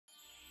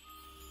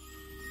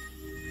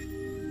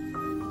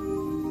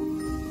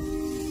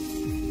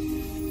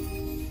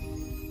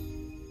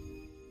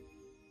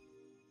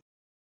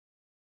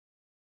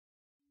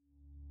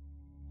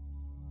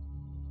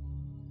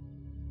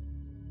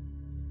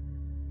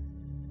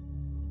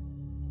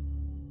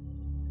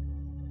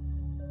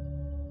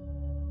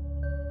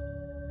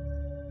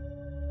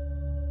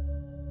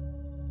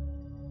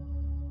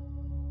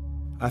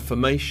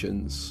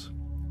Affirmations.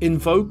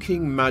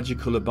 Invoking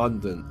magical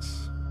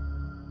abundance.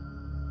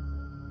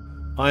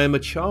 I am a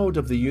child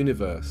of the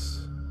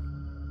universe.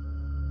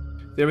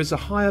 There is a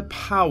higher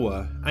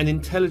power and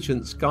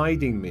intelligence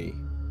guiding me.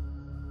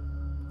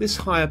 This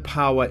higher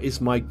power is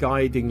my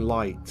guiding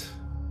light.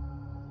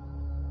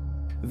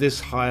 This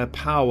higher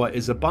power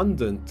is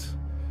abundant,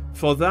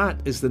 for that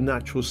is the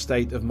natural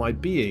state of my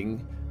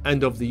being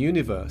and of the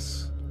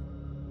universe.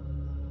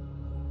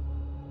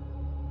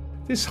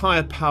 This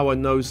higher power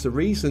knows the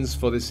reasons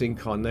for this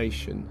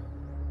incarnation.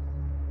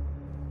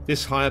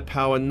 This higher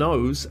power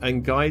knows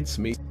and guides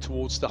me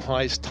towards the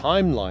highest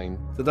timeline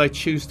that I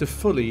choose to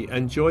fully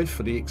and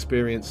joyfully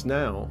experience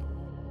now.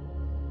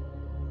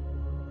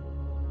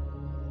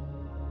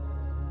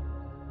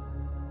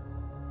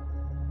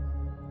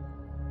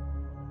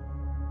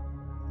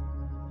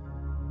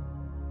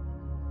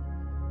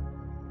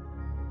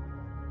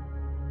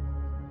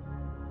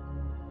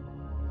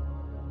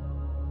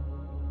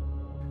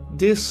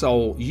 Dear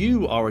soul,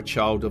 you are a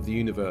child of the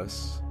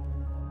universe.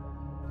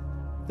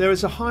 There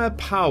is a higher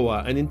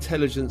power and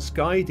intelligence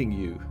guiding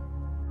you.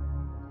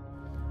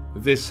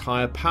 This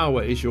higher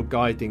power is your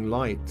guiding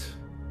light.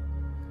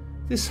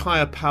 This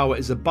higher power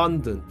is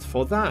abundant,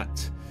 for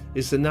that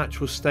is the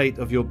natural state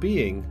of your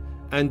being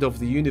and of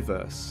the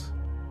universe.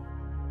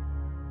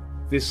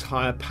 This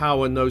higher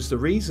power knows the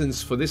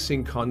reasons for this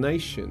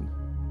incarnation.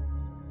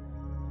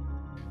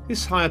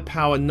 This higher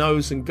power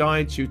knows and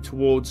guides you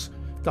towards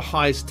the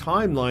highest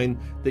timeline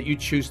that you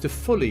choose to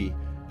fully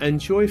and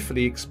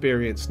joyfully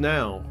experience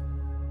now.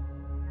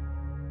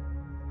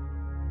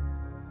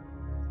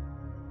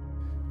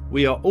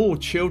 We are all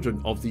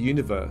children of the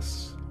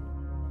universe.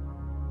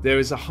 There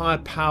is a higher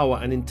power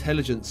and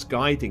intelligence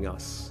guiding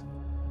us.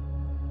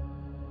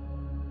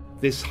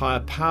 This higher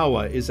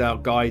power is our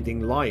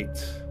guiding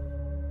light.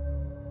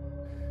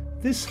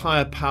 This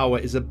higher power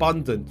is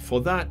abundant,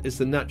 for that is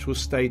the natural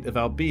state of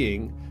our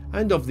being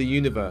and of the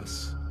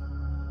universe.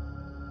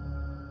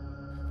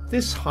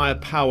 This higher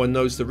power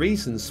knows the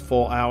reasons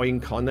for our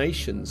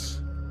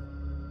incarnations.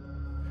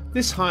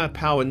 This higher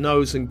power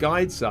knows and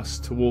guides us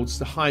towards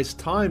the highest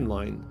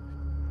timeline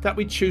that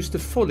we choose to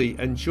fully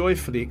and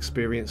joyfully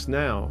experience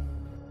now.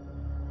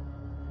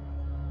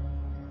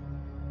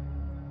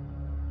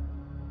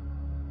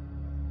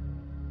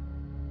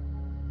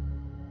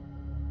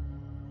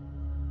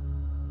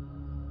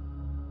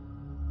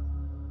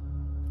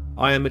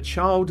 I am a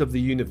child of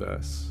the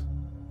universe.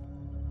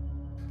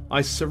 I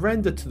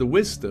surrender to the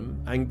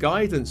wisdom and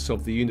guidance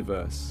of the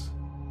universe.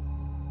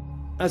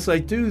 As I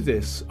do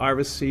this, I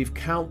receive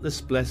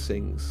countless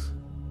blessings.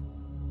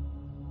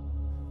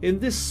 In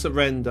this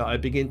surrender, I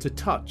begin to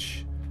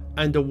touch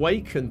and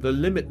awaken the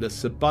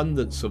limitless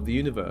abundance of the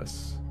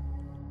universe.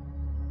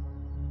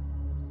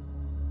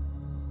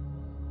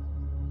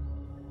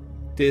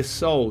 Dear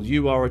soul,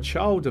 you are a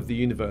child of the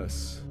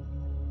universe.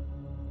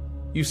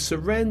 You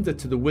surrender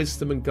to the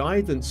wisdom and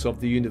guidance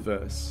of the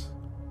universe.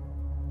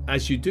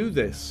 As you do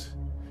this,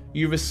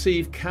 you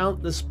receive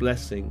countless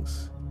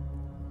blessings.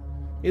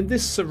 In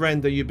this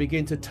surrender, you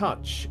begin to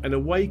touch and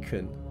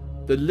awaken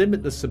the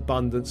limitless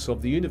abundance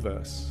of the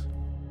universe.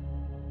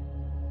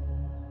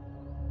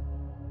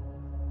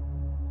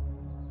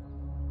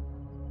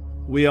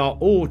 We are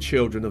all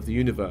children of the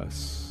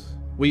universe.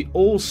 We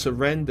all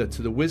surrender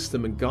to the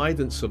wisdom and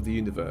guidance of the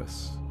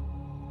universe.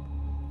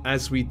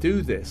 As we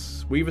do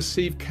this, we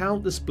receive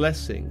countless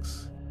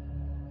blessings.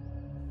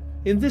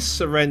 In this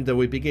surrender,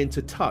 we begin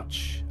to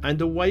touch and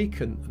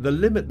awaken the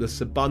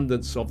limitless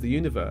abundance of the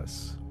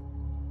universe.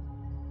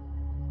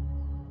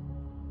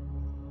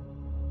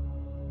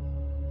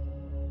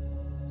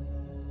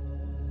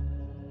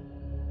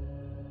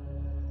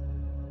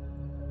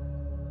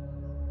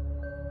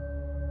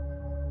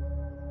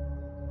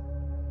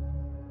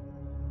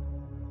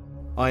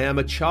 I am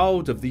a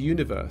child of the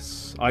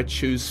universe. I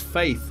choose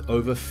faith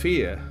over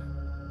fear.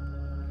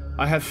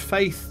 I have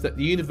faith that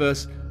the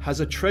universe has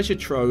a treasure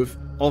trove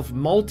of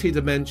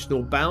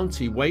multi-dimensional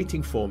bounty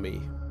waiting for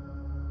me.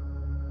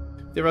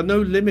 There are no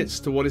limits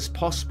to what is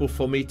possible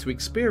for me to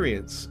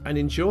experience and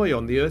enjoy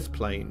on the earth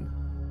plane.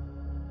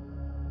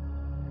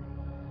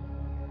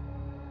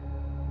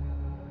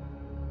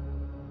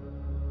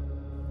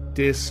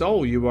 Dear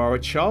soul, you are a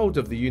child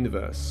of the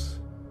universe.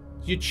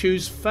 You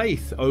choose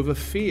faith over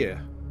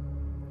fear.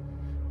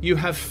 You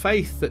have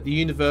faith that the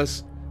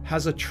universe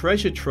has a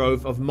treasure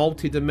trove of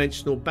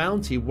multi-dimensional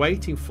bounty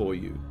waiting for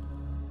you.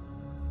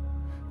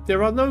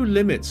 There are no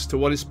limits to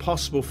what is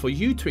possible for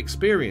you to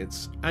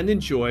experience and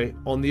enjoy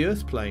on the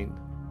earth plane.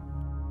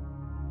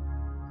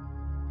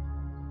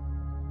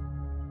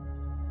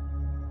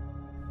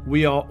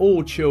 We are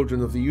all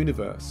children of the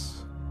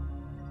universe.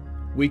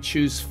 We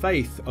choose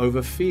faith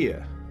over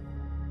fear.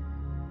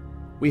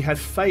 We have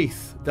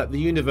faith that the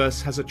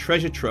universe has a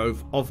treasure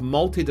trove of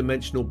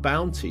multi-dimensional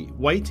bounty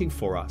waiting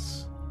for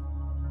us.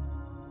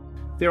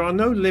 There are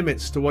no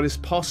limits to what is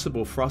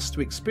possible for us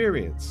to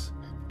experience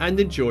and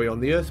enjoy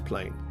on the earth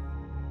plane.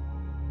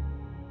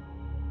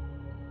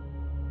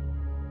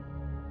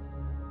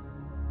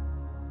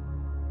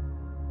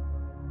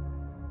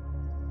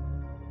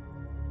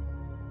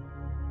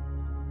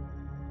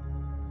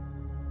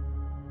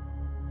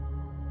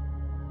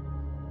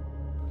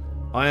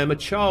 I am a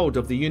child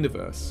of the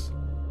universe.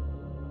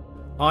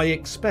 I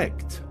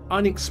expect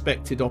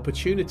unexpected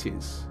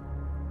opportunities.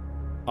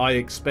 I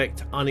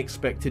expect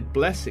unexpected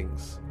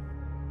blessings.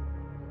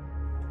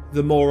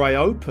 The more I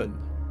open,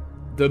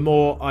 the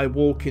more I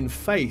walk in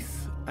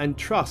faith and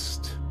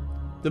trust,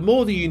 the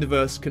more the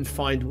universe can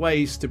find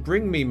ways to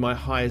bring me my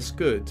highest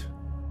good.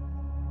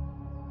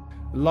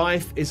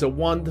 Life is a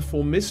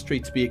wonderful mystery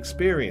to be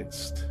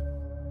experienced.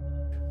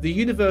 The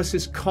universe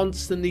is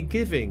constantly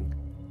giving,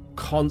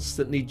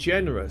 constantly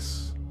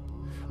generous.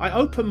 I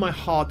open my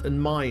heart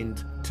and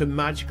mind to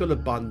magical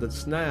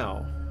abundance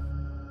now.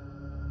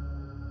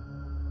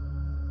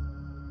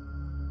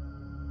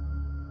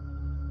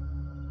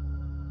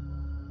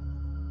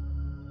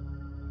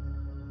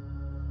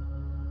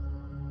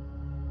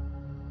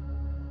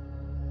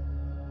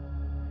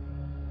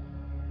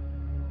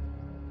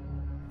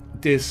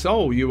 Dear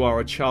soul, you are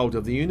a child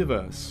of the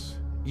universe.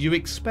 You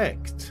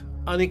expect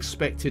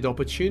unexpected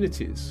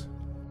opportunities.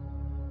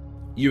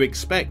 You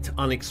expect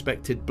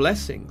unexpected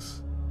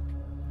blessings.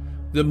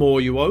 The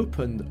more you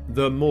open,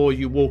 the more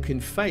you walk in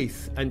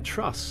faith and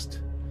trust,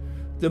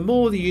 the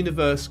more the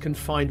universe can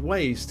find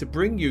ways to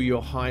bring you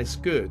your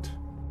highest good.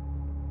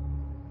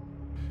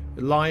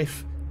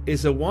 Life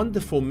is a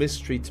wonderful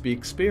mystery to be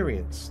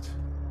experienced.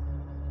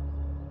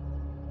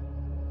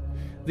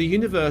 The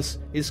universe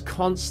is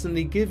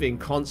constantly giving,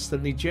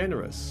 constantly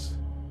generous.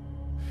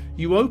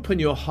 You open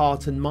your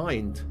heart and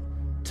mind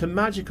to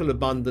magical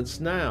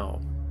abundance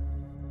now.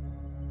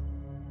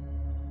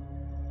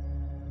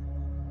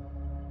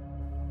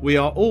 We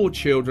are all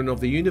children of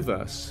the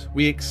universe.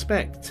 We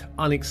expect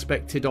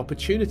unexpected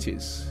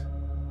opportunities.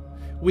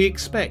 We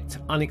expect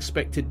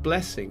unexpected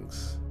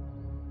blessings.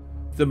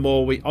 The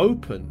more we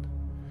open,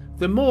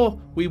 the more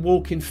we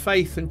walk in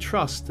faith and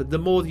trust, the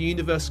more the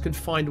universe can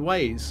find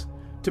ways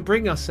to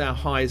bring us our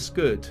highest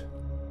good.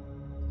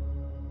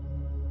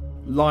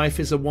 Life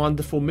is a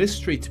wonderful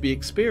mystery to be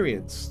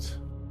experienced.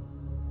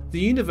 The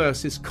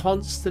universe is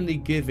constantly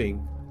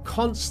giving,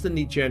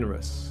 constantly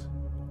generous.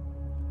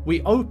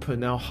 We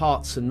open our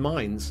hearts and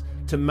minds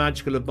to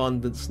magical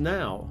abundance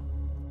now.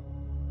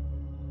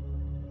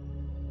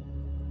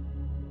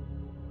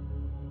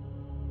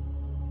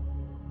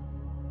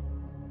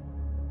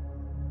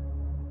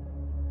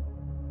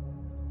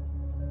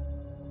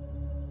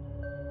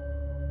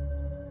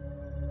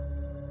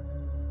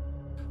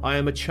 I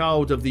am a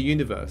child of the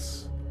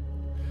universe.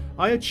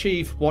 I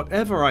achieve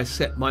whatever I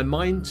set my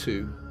mind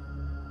to.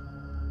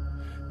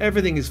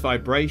 Everything is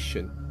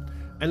vibration,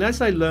 and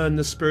as I learn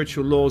the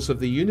spiritual laws of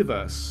the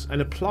universe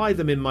and apply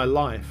them in my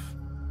life,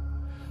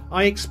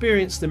 I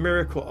experience the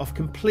miracle of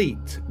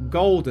complete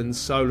golden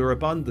solar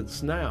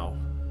abundance now.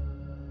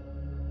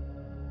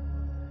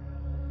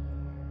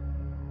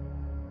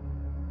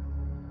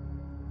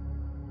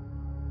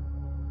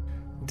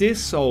 Dear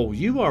soul,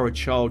 you are a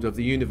child of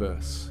the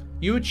universe.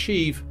 You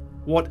achieve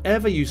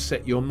whatever you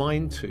set your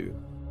mind to.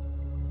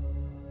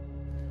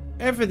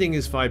 Everything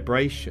is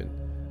vibration,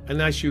 and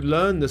as you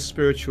learn the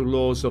spiritual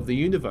laws of the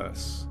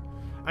universe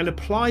and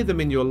apply them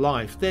in your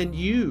life, then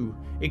you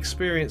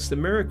experience the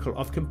miracle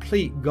of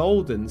complete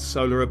golden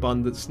solar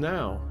abundance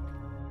now.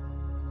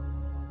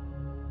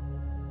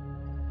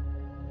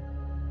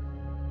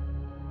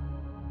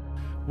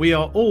 We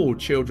are all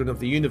children of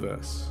the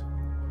universe.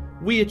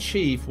 We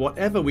achieve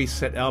whatever we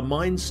set our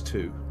minds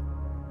to.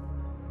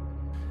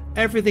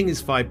 Everything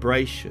is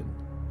vibration,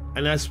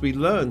 and as we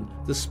learn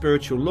the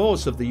spiritual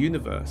laws of the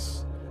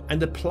universe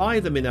and apply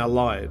them in our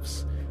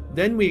lives,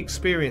 then we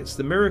experience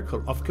the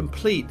miracle of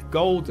complete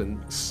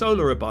golden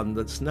solar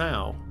abundance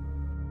now.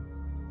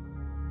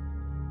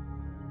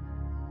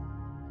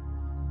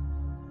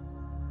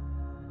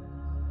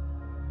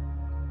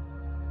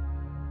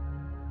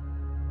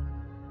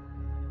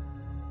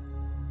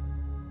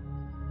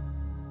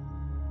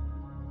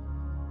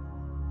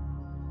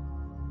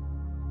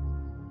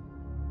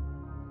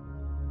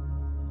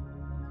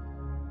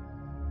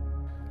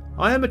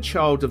 I am a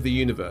child of the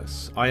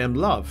universe. I am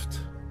loved.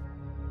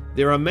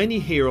 There are many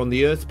here on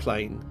the earth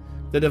plane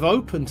that have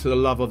opened to the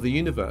love of the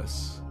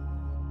universe.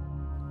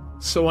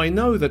 So I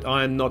know that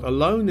I am not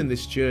alone in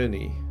this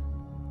journey.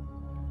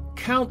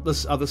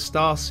 Countless other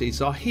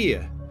starseeds are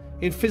here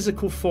in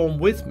physical form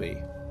with me.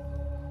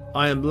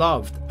 I am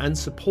loved and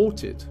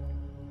supported.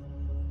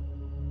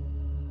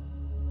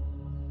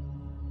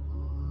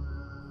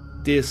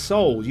 Dear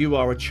soul, you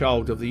are a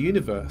child of the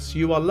universe.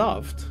 You are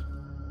loved.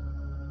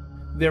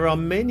 There are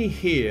many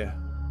here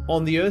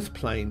on the earth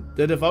plane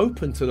that have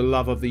opened to the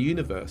love of the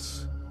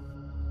universe.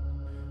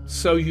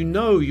 So you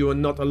know you are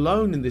not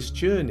alone in this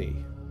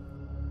journey.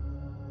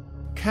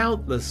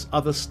 Countless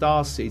other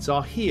starseeds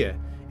are here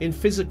in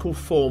physical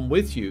form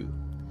with you.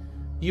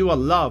 You are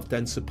loved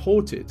and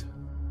supported.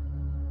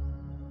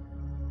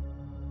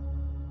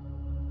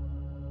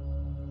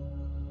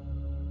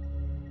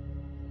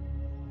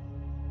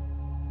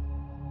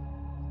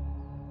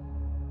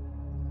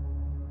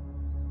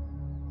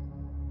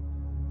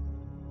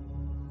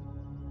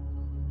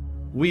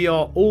 We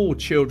are all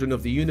children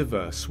of the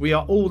universe. We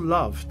are all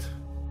loved.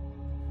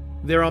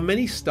 There are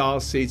many star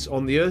seeds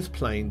on the earth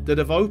plane that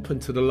have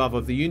opened to the love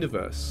of the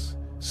universe,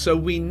 so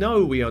we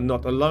know we are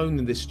not alone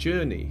in this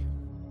journey.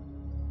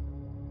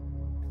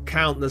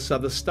 Countless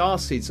other star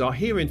seeds are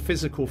here in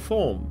physical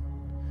form.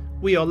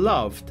 We are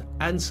loved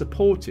and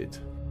supported.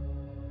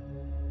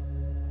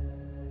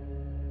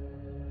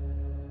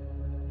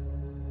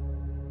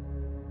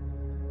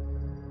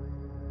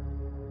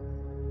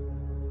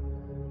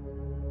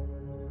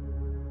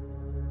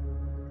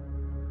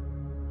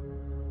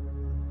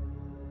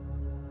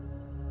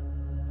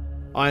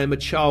 I am a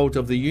child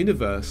of the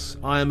universe.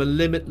 I am a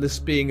limitless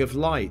being of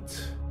light.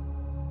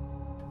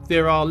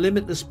 There are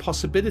limitless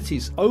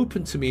possibilities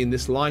open to me in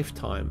this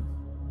lifetime.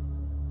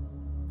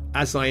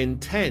 As I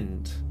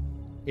intend,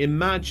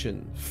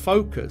 imagine,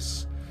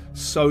 focus,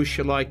 so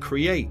shall I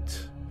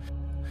create.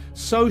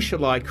 So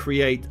shall I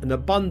create an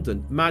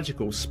abundant,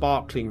 magical,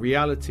 sparkling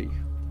reality.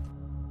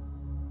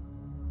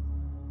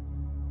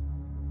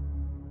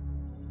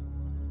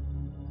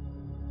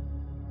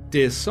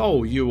 Dear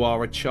soul, you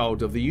are a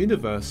child of the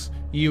universe.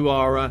 You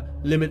are a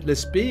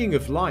limitless being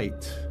of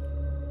light.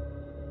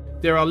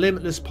 There are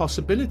limitless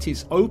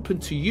possibilities open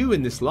to you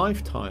in this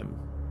lifetime.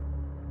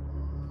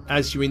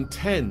 As you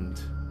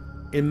intend,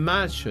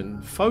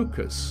 imagine,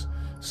 focus,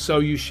 so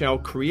you shall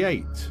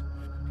create.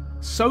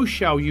 So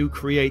shall you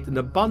create an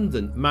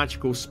abundant,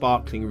 magical,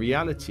 sparkling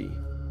reality.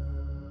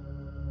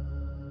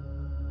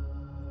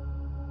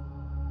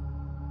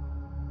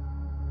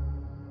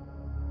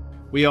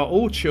 We are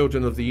all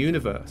children of the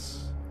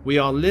universe. We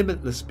are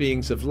limitless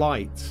beings of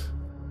light.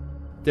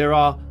 There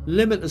are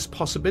limitless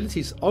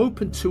possibilities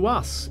open to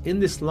us in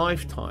this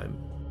lifetime.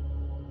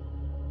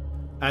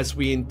 As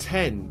we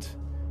intend,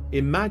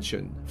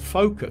 imagine,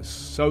 focus,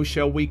 so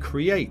shall we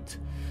create.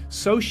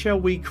 So shall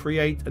we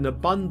create an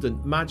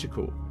abundant,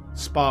 magical,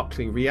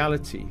 sparkling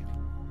reality.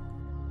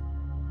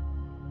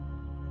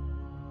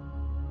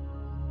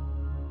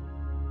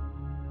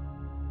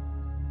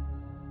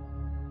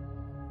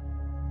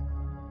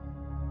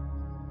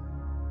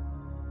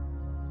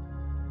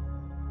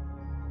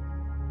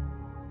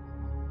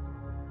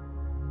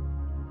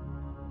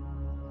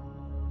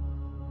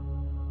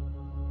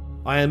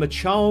 I am a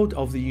child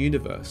of the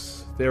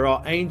universe. There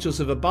are angels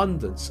of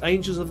abundance,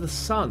 angels of the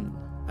sun,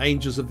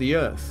 angels of the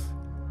earth.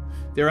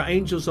 There are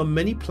angels on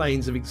many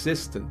planes of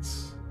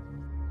existence.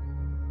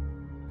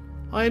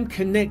 I am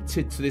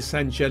connected to this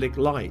angelic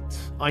light.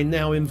 I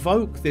now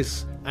invoke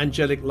this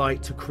angelic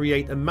light to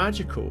create a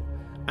magical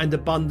and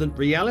abundant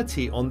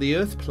reality on the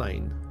earth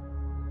plane.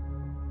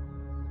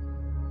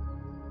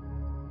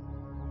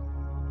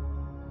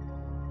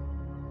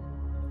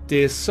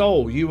 Dear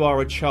soul, you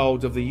are a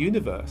child of the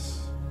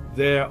universe.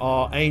 There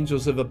are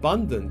angels of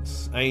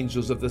abundance,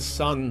 angels of the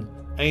sun,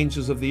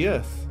 angels of the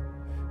earth.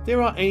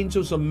 There are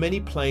angels on many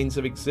planes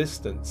of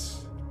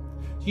existence.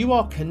 You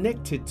are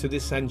connected to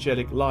this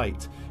angelic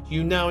light.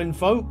 You now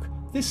invoke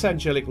this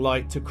angelic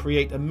light to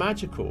create a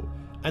magical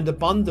and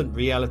abundant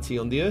reality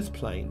on the earth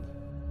plane.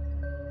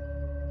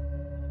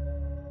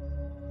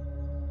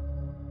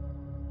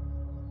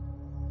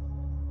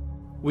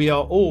 We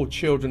are all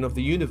children of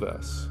the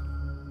universe.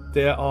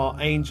 There are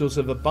angels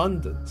of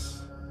abundance,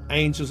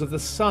 angels of the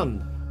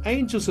sun,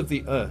 angels of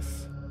the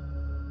earth.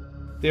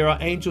 There are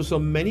angels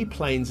on many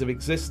planes of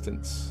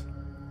existence.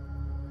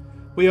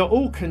 We are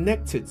all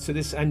connected to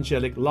this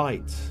angelic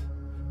light.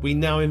 We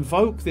now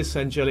invoke this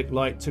angelic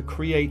light to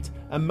create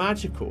a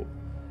magical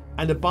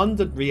and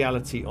abundant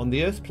reality on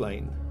the earth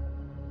plane.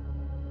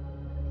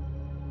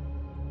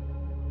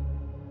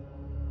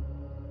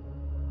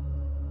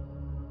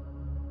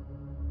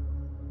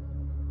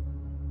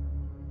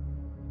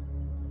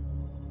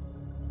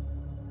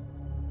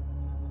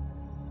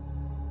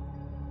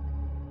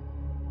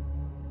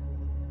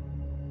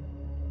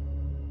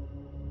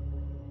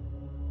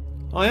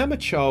 I am a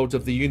child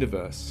of the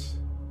universe.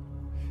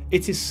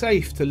 It is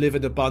safe to live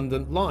an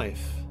abundant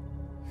life.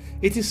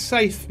 It is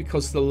safe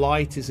because the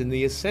light is in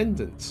the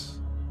ascendant.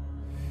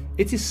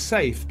 It is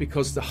safe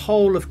because the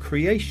whole of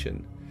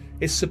creation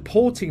is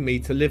supporting me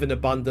to live an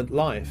abundant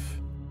life.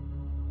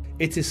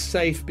 It is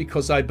safe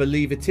because I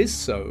believe it is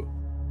so,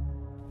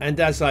 and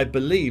as I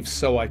believe,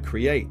 so I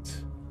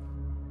create.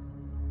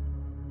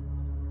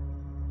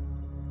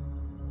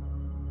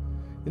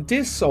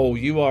 Dear soul,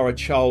 you are a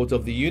child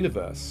of the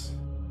universe.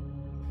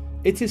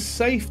 It is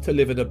safe to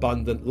live an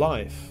abundant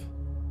life.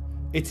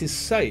 It is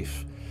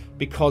safe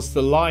because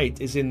the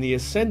light is in the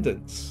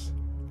ascendant.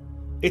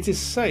 It is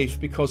safe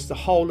because the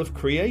whole of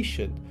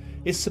creation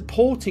is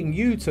supporting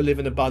you to live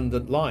an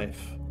abundant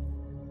life.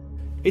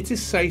 It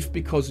is safe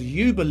because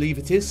you believe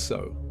it is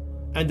so,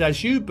 and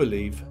as you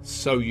believe,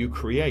 so you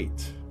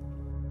create.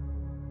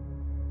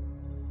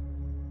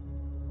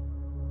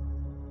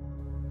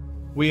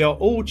 We are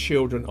all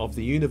children of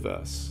the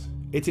universe.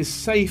 It is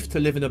safe to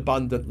live an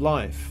abundant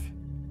life.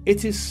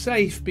 It is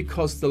safe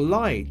because the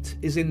light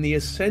is in the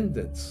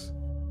ascendant.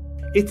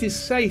 It is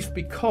safe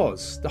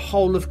because the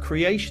whole of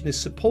creation is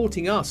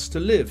supporting us to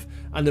live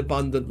an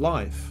abundant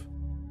life.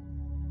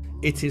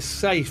 It is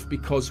safe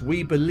because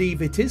we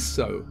believe it is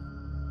so,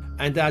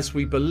 and as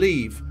we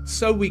believe,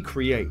 so we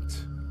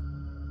create.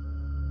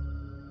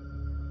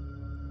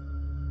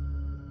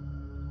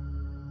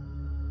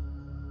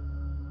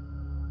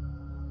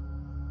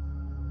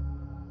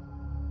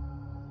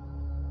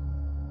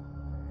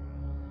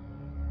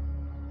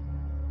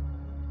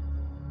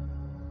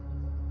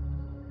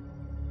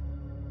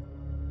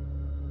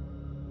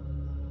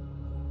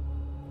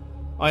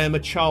 I am a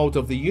child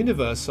of the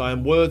universe. I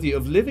am worthy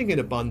of living an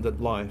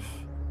abundant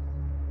life.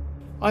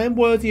 I am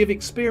worthy of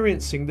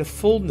experiencing the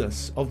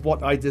fullness of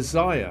what I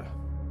desire.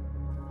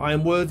 I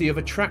am worthy of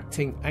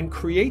attracting and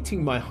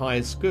creating my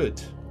highest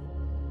good.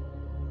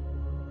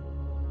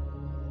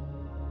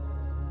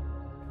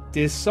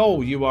 Dear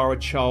soul, you are a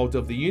child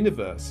of the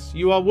universe.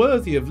 You are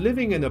worthy of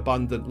living an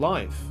abundant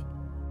life.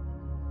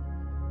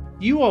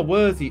 You are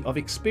worthy of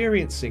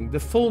experiencing the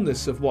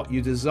fullness of what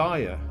you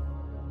desire.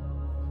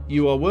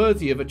 You are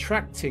worthy of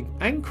attracting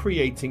and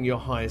creating your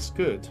highest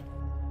good.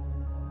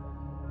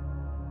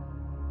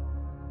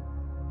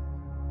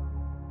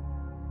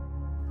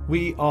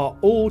 We are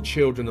all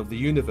children of the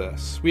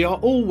universe. We are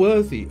all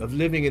worthy of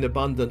living an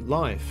abundant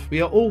life.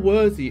 We are all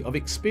worthy of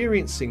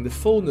experiencing the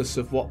fullness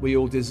of what we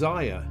all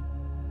desire.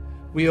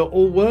 We are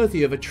all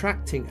worthy of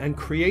attracting and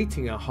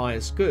creating our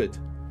highest good.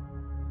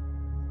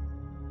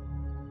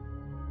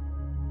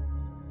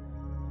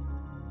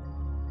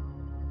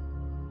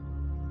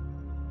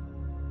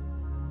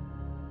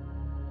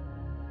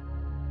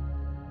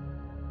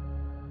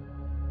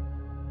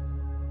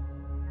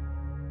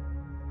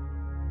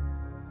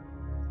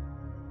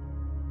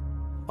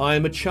 I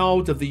am a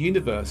child of the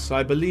universe.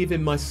 I believe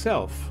in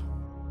myself,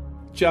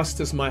 just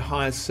as my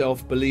higher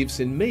self believes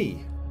in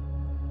me.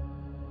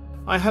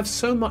 I have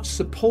so much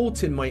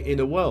support in my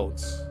inner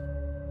worlds.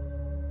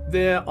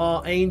 There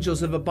are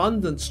angels of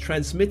abundance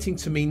transmitting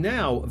to me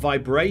now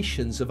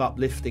vibrations of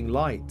uplifting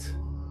light.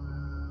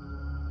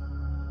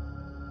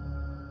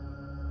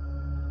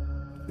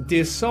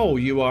 Dear soul,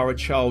 you are a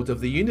child of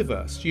the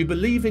universe. You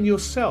believe in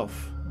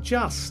yourself,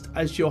 just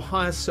as your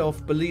higher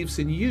self believes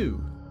in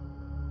you.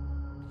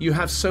 You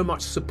have so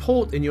much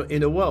support in your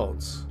inner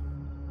worlds.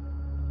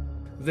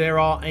 There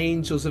are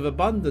angels of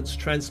abundance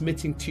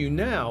transmitting to you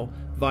now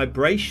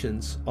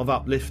vibrations of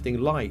uplifting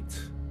light.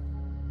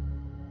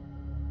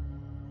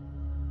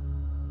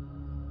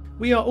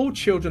 We are all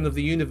children of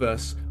the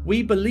universe.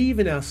 We believe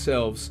in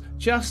ourselves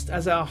just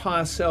as our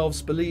higher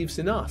selves believes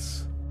in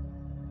us.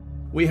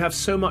 We have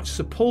so much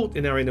support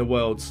in our inner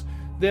worlds.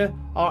 There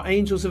are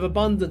angels of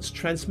abundance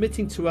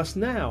transmitting to us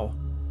now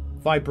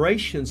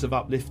vibrations of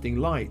uplifting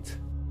light.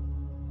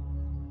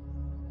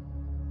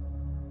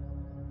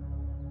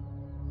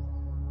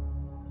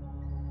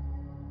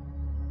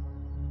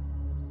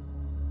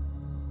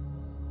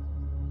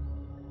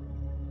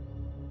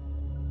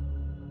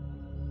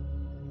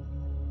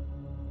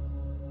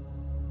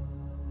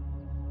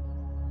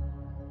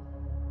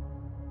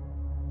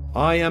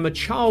 I am a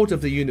child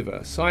of the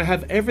universe. I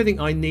have everything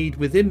I need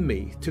within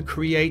me to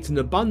create an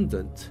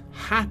abundant,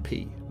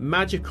 happy,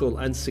 magical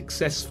and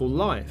successful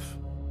life.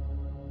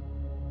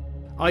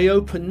 I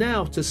open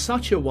now to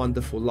such a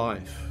wonderful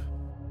life.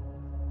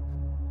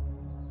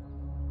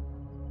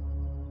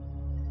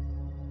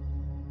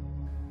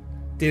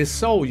 Dear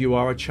soul, you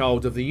are a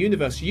child of the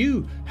universe.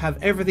 You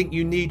have everything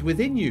you need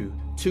within you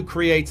to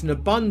create an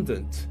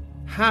abundant,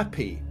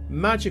 happy,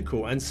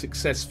 magical and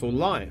successful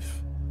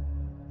life.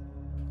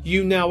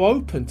 You now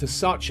open to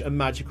such a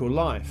magical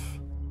life.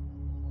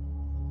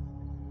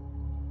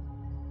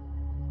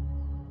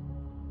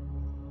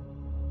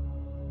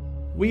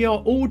 We are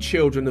all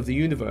children of the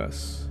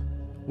universe.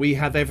 We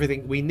have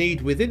everything we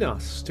need within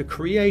us to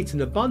create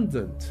an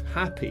abundant,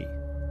 happy,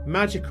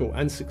 magical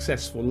and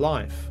successful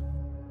life.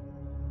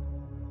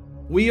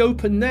 We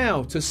open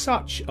now to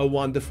such a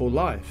wonderful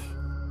life.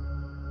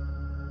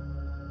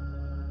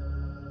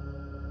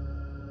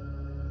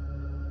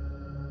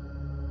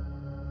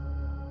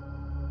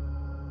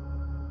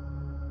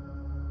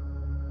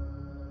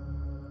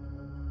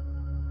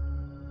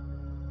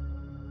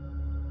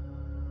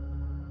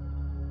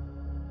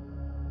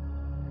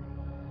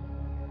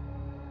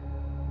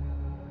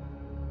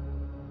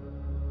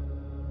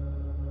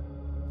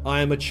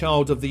 I am a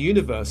child of the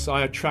universe.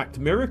 I attract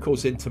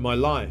miracles into my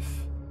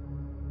life.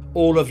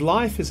 All of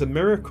life is a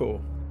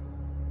miracle.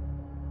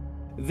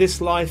 This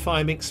life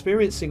I am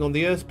experiencing on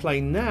the earth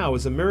plane now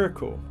is a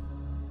miracle.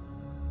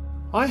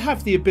 I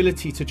have the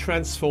ability to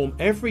transform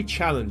every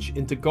challenge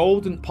into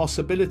golden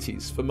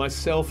possibilities for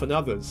myself and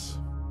others.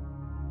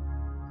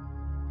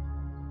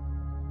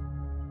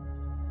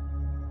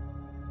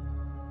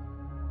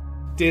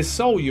 Dear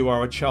soul, you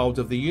are a child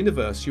of the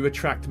universe. You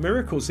attract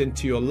miracles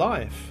into your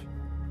life.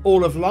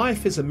 All of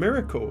life is a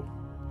miracle.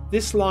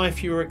 This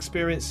life you are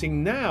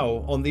experiencing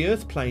now on the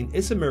earth plane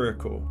is a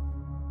miracle.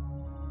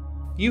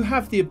 You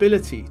have the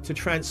ability to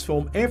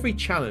transform every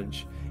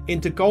challenge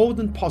into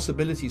golden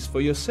possibilities for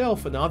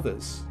yourself and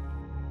others.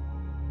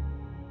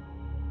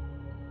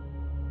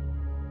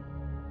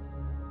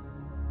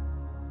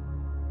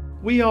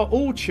 We are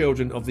all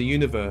children of the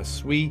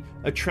universe. We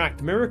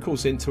attract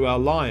miracles into our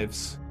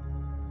lives.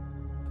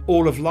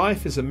 All of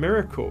life is a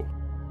miracle.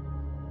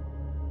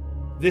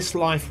 This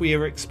life we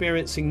are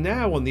experiencing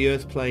now on the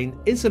earth plane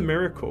is a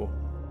miracle.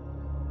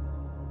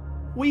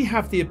 We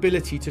have the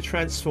ability to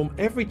transform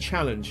every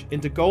challenge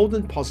into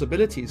golden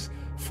possibilities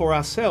for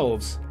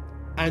ourselves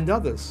and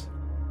others.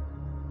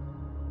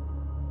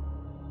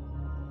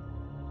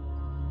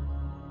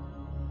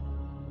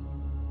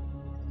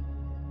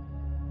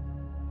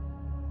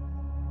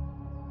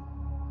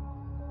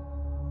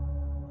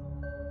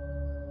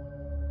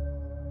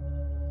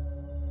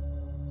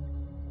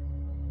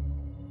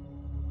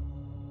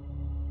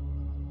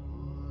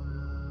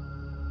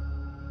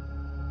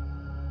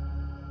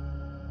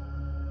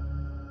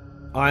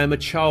 I am a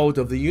child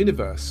of the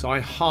universe.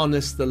 I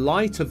harness the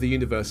light of the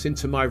universe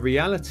into my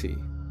reality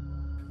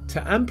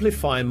to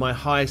amplify my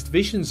highest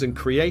visions and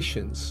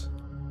creations.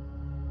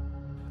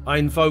 I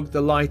invoke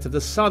the light of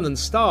the sun and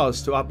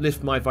stars to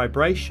uplift my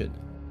vibration.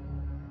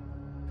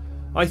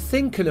 I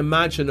think and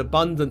imagine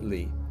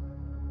abundantly.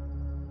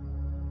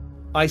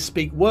 I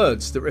speak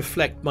words that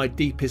reflect my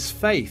deepest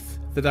faith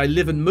that I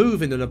live and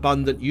move in an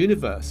abundant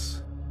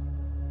universe.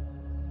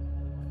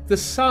 The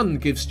sun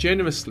gives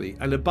generously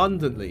and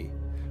abundantly,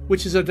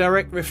 which is a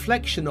direct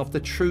reflection of the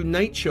true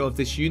nature of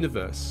this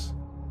universe.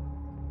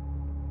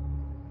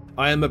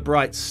 I am a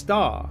bright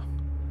star,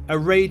 a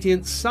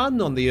radiant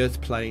sun on the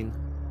earth plane.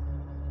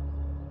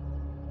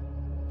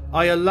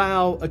 I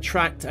allow,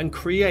 attract and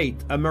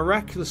create a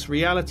miraculous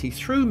reality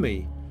through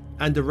me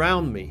and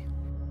around me.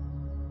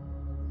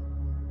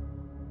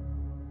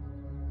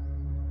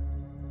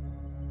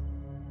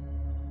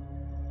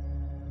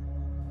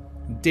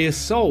 Dear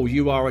soul,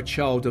 you are a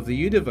child of the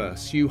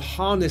universe. You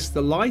harness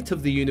the light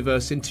of the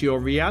universe into your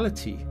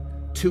reality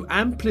to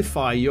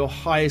amplify your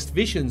highest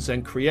visions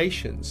and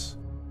creations.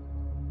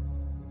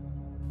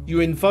 You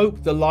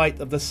invoke the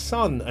light of the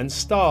sun and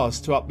stars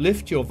to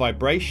uplift your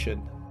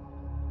vibration.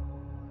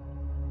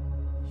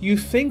 You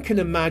think and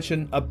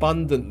imagine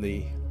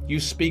abundantly.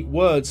 You speak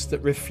words that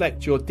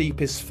reflect your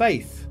deepest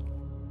faith,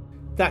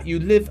 that you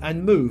live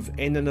and move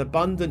in an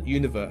abundant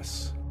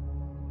universe.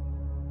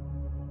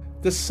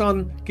 The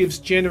sun gives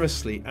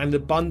generously and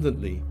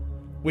abundantly,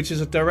 which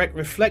is a direct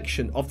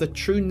reflection of the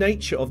true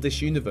nature of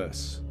this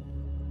universe.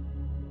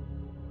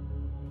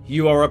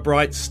 You are a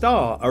bright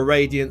star, a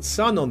radiant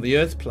sun on the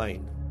earth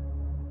plane.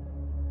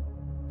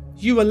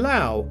 You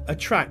allow,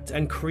 attract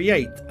and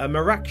create a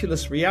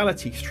miraculous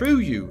reality through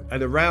you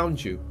and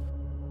around you.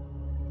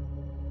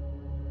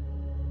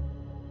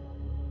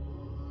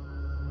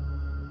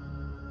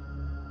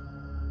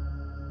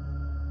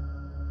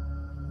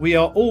 We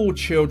are all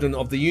children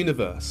of the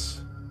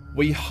universe.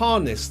 We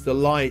harness the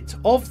light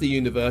of the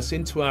universe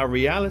into our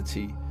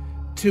reality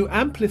to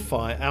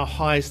amplify our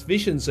highest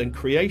visions and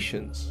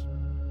creations.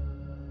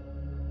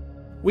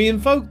 We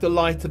invoke the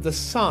light of the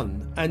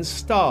sun and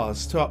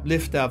stars to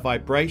uplift our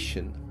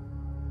vibration.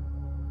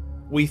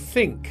 We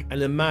think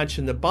and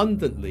imagine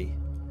abundantly.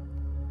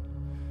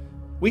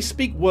 We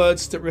speak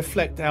words that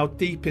reflect our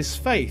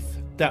deepest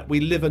faith that we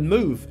live and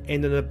move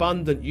in an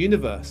abundant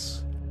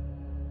universe.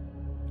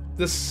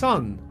 The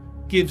sun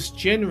gives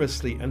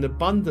generously and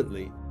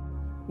abundantly,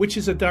 which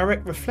is a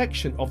direct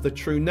reflection of the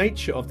true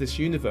nature of this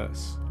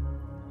universe.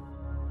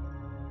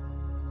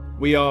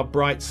 We are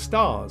bright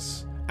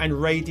stars and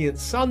radiant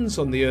suns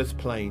on the earth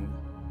plane.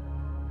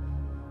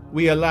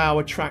 We allow,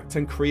 attract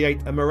and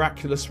create a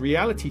miraculous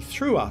reality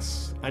through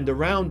us and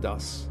around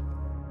us.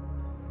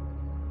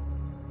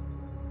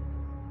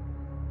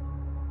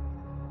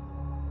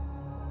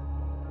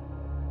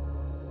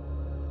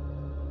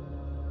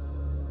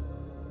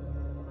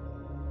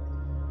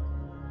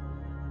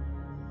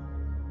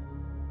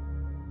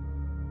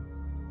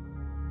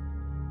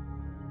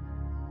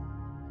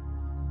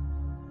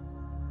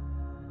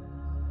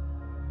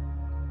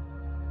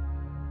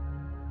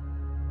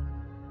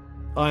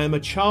 I am a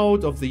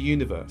child of the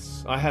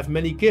universe. I have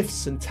many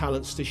gifts and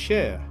talents to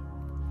share.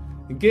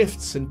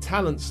 Gifts and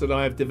talents that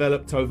I have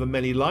developed over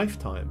many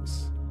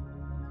lifetimes.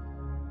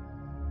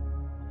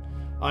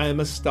 I am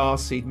a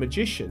starseed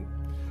magician.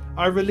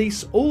 I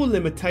release all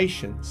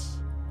limitations.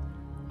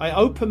 I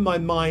open my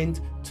mind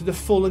to the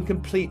full and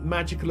complete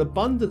magical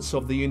abundance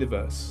of the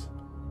universe.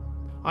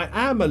 I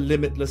am a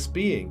limitless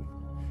being.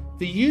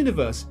 The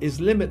universe is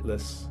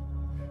limitless.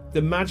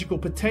 The magical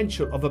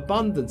potential of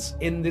abundance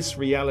in this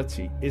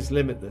reality is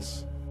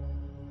limitless.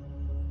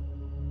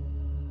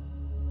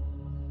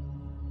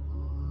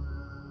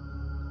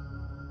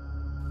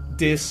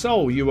 Dear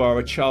soul, you are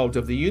a child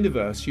of the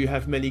universe. You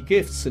have many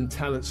gifts and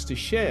talents to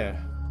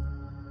share.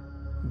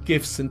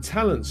 Gifts and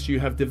talents you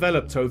have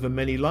developed over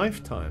many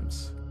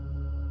lifetimes.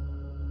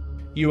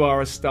 You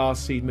are a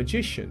starseed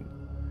magician.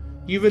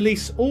 You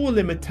release all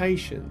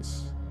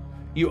limitations.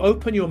 You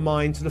open your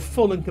mind to the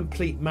full and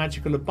complete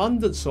magical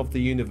abundance of the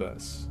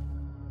universe.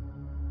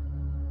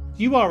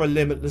 You are a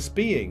limitless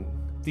being.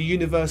 The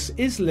universe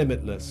is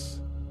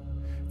limitless.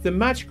 The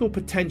magical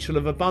potential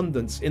of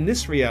abundance in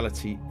this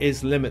reality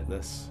is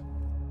limitless.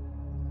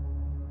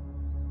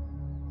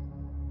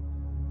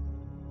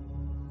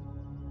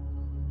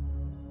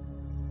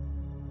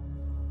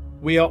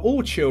 We are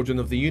all children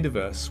of the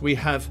universe. We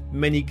have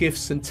many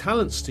gifts and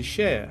talents to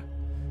share.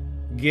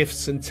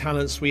 Gifts and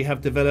talents we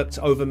have developed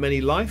over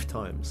many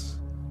lifetimes.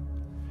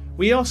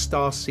 We are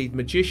starseed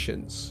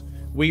magicians.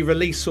 We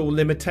release all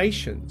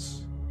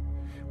limitations.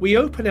 We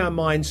open our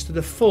minds to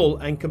the full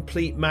and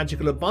complete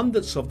magical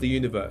abundance of the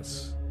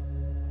universe.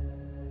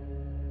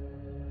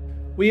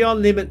 We are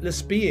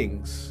limitless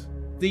beings.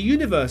 The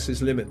universe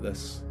is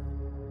limitless.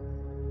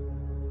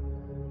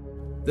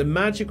 The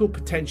magical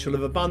potential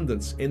of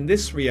abundance in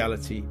this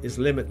reality is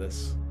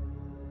limitless.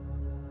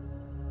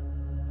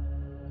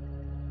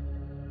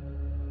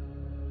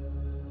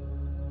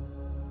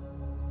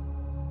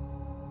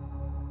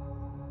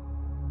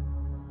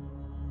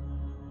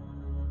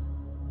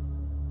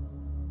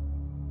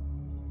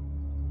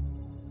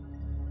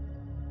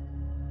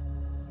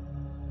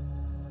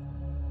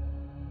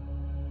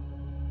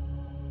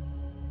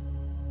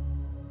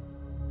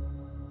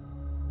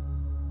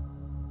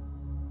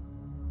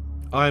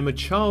 I am a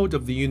child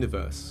of the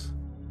universe.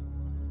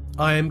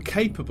 I am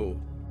capable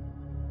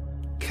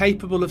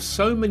of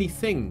so many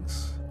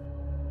things.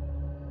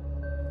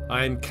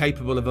 I am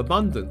capable of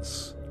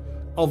abundance,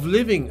 of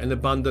living an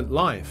abundant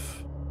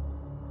life,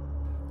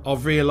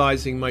 of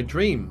realizing my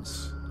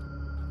dreams,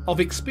 of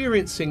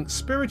experiencing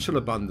spiritual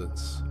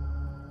abundance,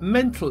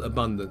 mental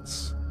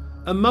abundance,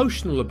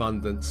 emotional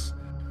abundance,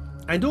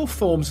 and all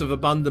forms of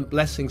abundant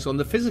blessings on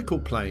the physical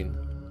plane.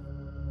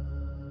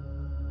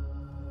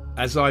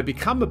 As I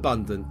become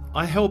abundant,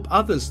 I help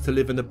others to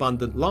live an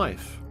abundant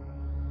life.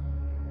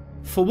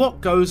 For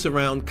what goes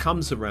around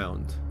comes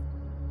around.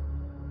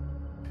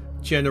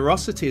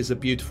 Generosity is a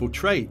beautiful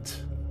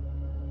trait.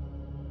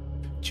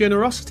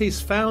 Generosity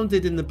is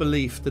founded in the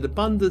belief that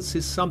abundance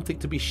is something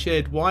to be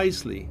shared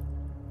wisely.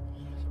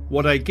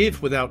 What I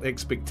give without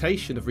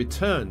expectation of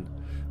return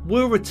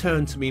will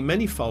return to me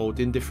manyfold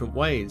in different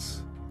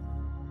ways.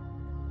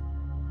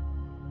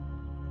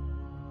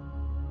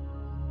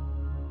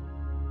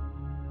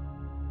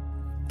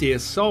 Dear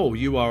soul,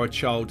 you are a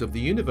child of the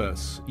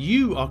universe.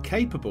 You are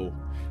capable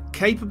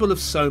of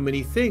so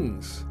many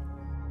things.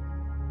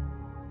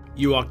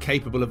 You are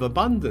capable of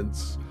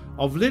abundance,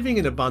 of living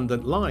an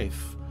abundant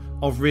life,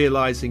 of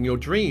realizing your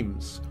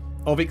dreams,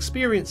 of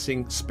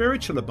experiencing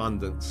spiritual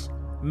abundance,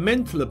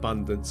 mental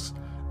abundance,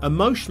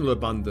 emotional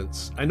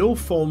abundance, and all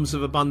forms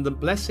of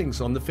abundant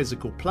blessings on the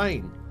physical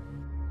plane.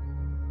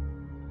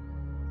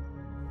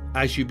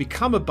 As you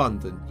become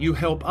abundant, you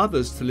help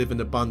others to live an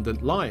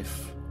abundant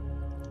life.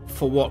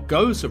 For what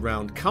goes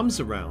around comes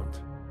around.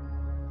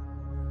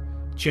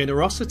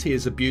 Generosity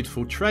is a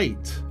beautiful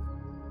trait.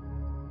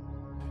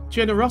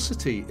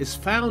 Generosity is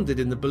founded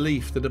in the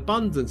belief that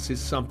abundance is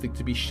something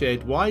to be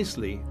shared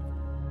wisely.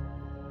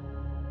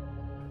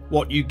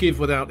 What you give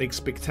without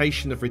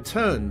expectation of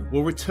return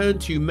will return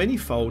to you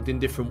manyfold in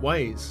different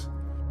ways.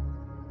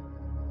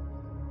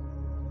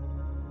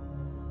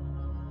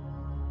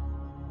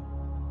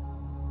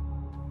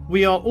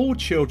 We are all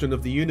children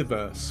of the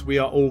universe. We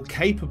are all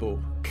capable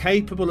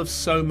of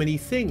so many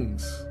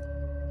things.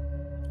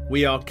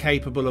 We are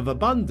capable of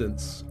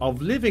abundance,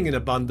 of living an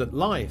abundant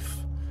life,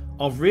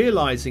 of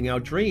realizing our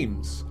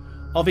dreams,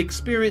 of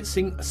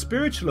experiencing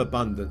spiritual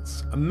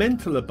abundance,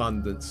 mental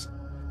abundance,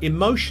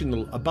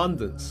 emotional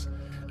abundance,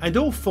 and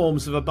all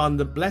forms of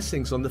abundant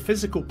blessings on the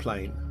physical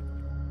plane.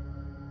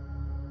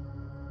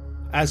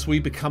 As we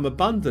become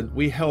abundant,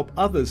 we help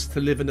others to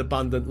live an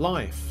abundant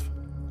life.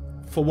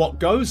 For what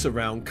goes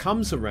around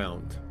comes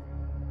around.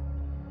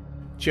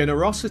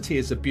 Generosity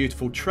is a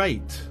beautiful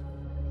trait.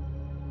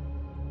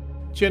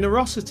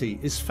 Generosity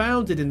is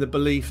founded in the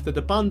belief that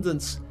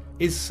abundance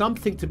is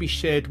something to be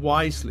shared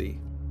wisely.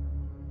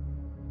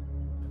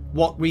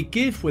 What we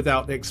give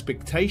without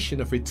expectation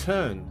of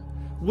return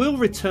will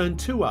return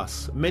to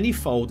us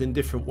manyfold in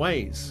different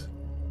ways.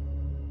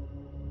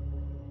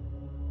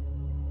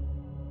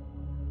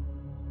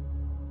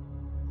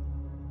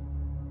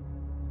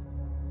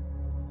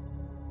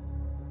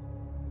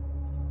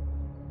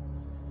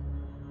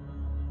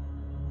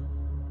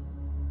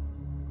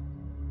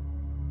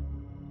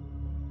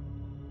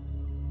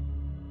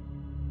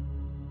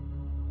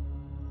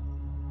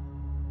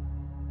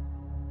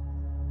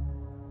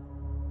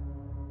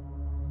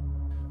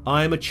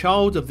 I am a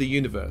child of the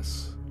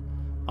universe.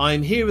 I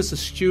am here as a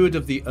steward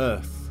of the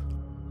earth.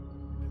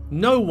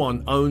 No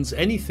one owns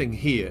anything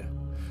here,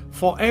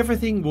 for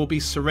everything will be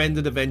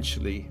surrendered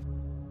eventually.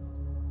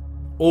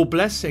 All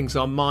blessings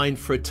are mine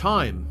for a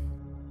time.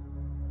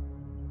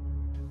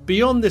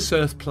 Beyond this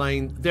earth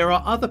plane, there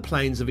are other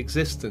planes of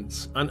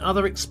existence and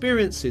other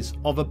experiences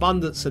of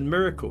abundance and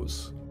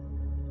miracles.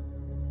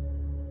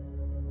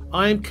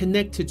 I am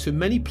connected to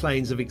many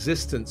planes of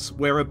existence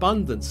where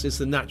abundance is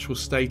the natural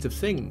state of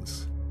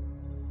things.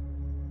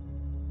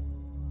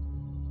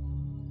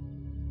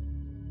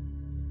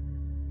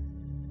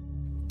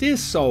 Dear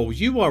soul,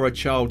 you are a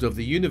child of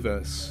the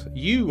universe.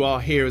 You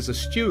are here as a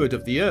steward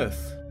of the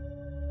earth.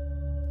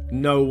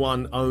 No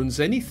one owns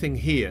anything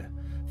here,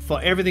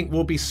 for everything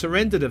will be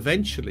surrendered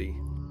eventually.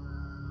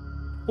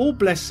 All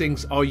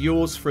blessings are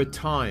yours for a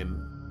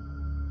time.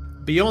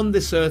 Beyond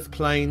this earth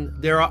plane,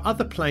 there are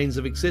other planes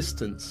of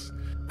existence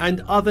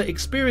and other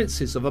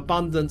experiences of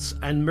abundance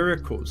and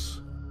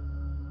miracles.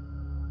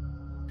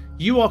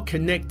 You are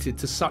connected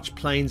to such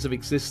planes of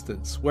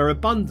existence where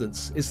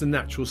abundance is the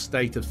natural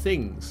state of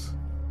things.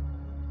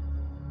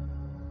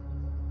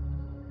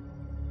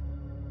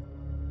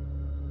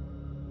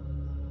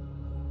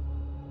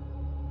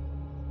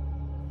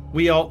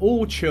 We are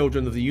all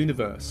children of the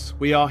universe.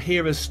 We are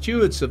here as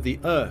stewards of the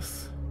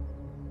earth.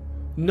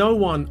 No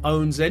one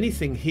owns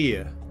anything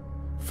here,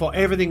 for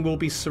everything will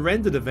be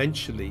surrendered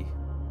eventually.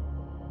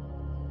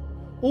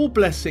 All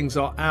blessings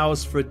are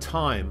ours for a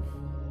time.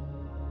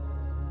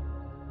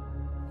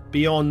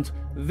 Beyond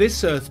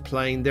this earth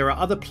plane, there are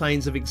other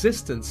planes of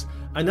existence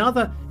and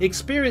other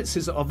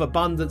experiences of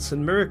abundance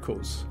and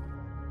miracles.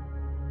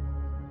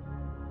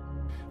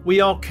 We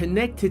are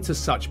connected to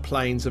such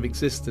planes of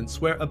existence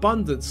where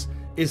abundance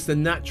is the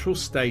natural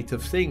state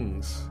of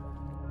things.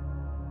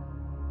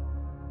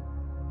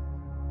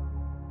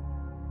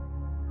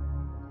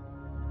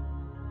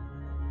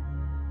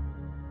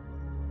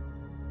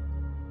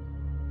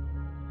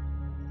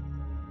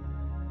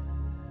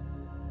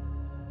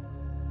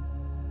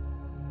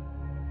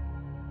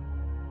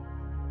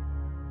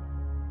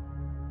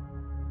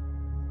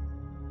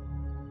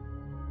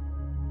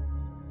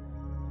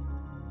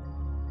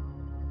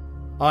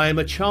 I am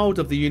a child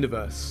of the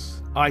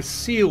universe. I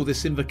seal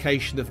this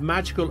invocation of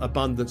magical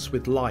abundance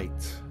with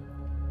light.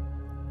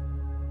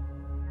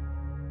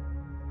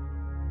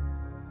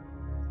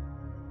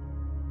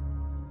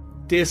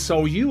 Dear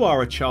soul, you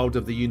are a child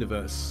of the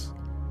universe.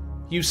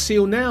 You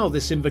seal now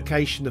this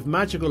invocation of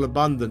magical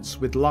abundance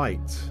with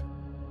light.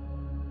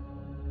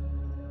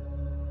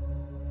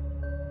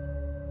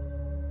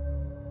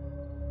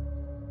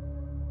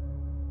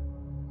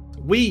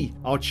 We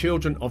are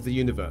children of the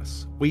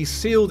universe. We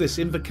seal this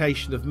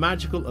invocation of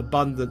magical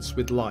abundance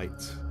with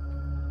light.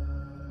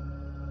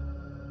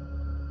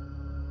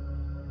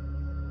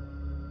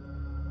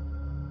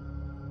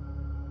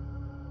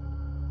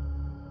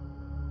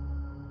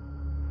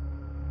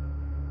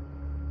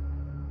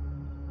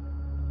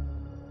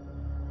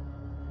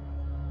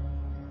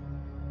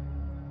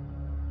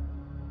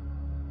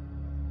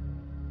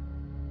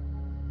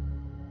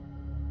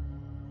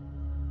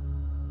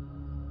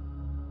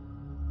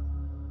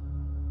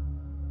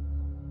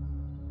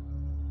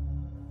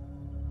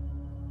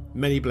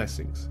 Many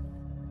blessings.